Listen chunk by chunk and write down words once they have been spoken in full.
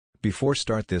Before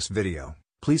start this video,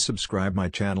 please subscribe my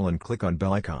channel and click on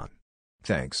bell icon.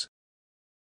 Thanks.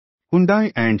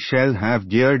 Hyundai and Shell have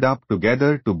geared up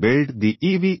together to build the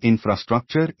EV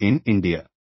infrastructure in India.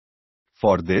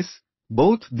 For this,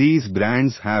 both these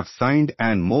brands have signed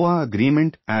an MoA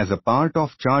agreement as a part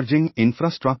of charging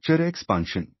infrastructure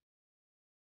expansion.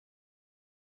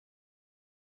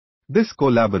 This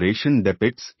collaboration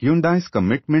depicts Hyundai's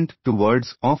commitment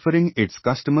towards offering its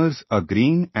customers a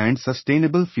green and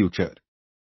sustainable future.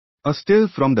 A still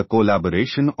from the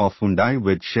collaboration of Hyundai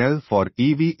with Shell for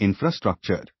EV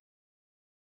infrastructure.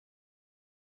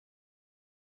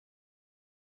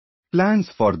 Plans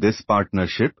for this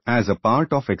partnership as a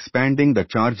part of expanding the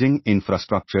charging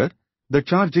infrastructure. The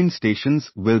charging stations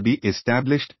will be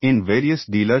established in various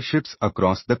dealerships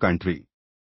across the country.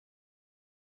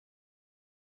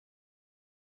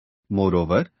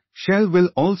 Moreover, Shell will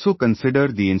also consider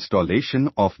the installation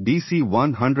of DC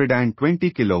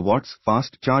 120 kW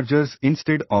fast chargers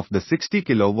instead of the 60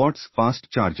 kW fast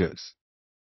chargers.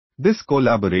 This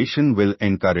collaboration will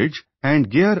encourage and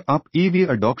gear up EV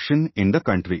adoption in the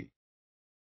country.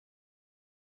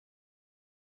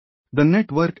 The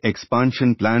network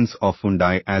expansion plans of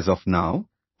Hyundai. As of now,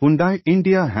 Hyundai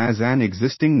India has an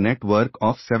existing network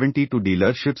of 72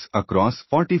 dealerships across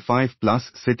 45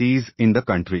 plus cities in the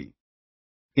country.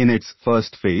 In its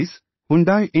first phase,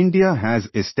 Hyundai India has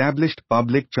established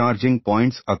public charging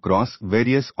points across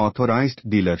various authorized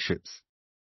dealerships.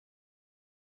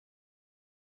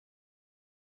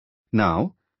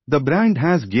 Now, the brand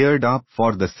has geared up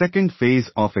for the second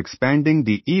phase of expanding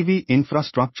the EV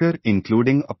infrastructure,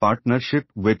 including a partnership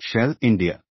with Shell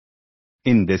India.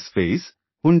 In this phase,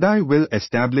 Hyundai will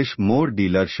establish more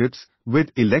dealerships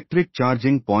with electric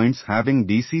charging points having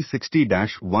DC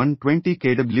 60-120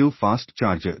 kW fast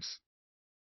chargers.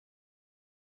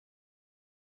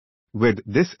 With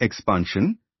this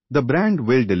expansion, the brand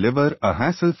will deliver a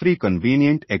hassle-free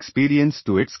convenient experience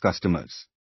to its customers.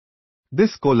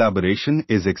 This collaboration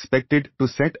is expected to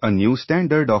set a new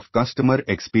standard of customer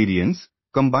experience,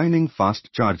 combining fast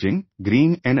charging,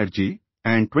 green energy,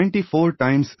 and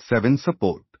 24/7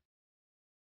 support.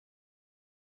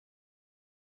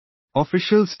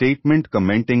 Official statement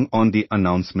commenting on the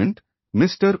announcement,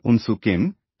 Mr. Unsoo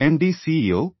Kim, MD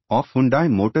CEO of Hyundai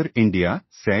Motor India,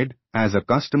 said, "As a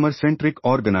customer-centric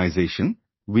organization,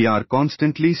 we are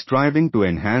constantly striving to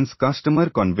enhance customer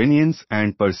convenience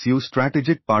and pursue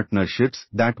strategic partnerships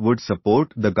that would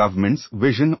support the government's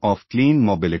vision of clean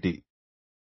mobility.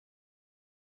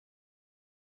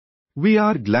 We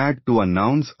are glad to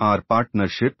announce our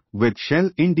partnership with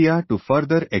Shell India to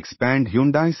further expand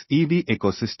Hyundai's EV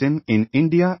ecosystem in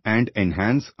India and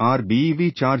enhance our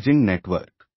BEV charging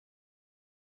network.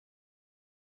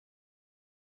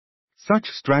 Such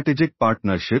strategic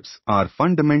partnerships are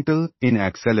fundamental in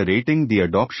accelerating the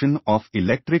adoption of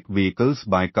electric vehicles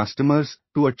by customers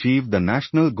to achieve the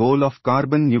national goal of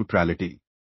carbon neutrality.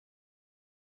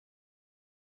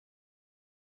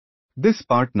 This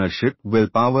partnership will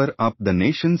power up the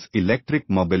nation's electric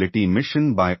mobility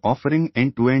mission by offering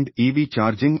end-to-end EV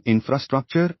charging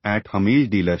infrastructure at Hamil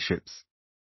dealerships."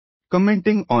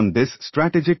 Commenting on this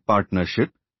strategic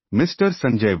partnership, Mr.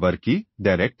 Sanjay Varki,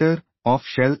 Director of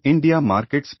Shell India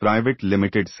Markets Private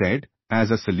Limited, said,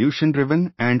 "As a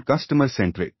solution-driven and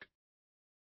customer-centric."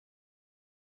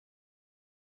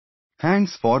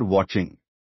 Thanks for watching.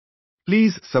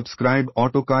 Please subscribe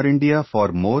Autocar India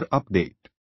for more updates.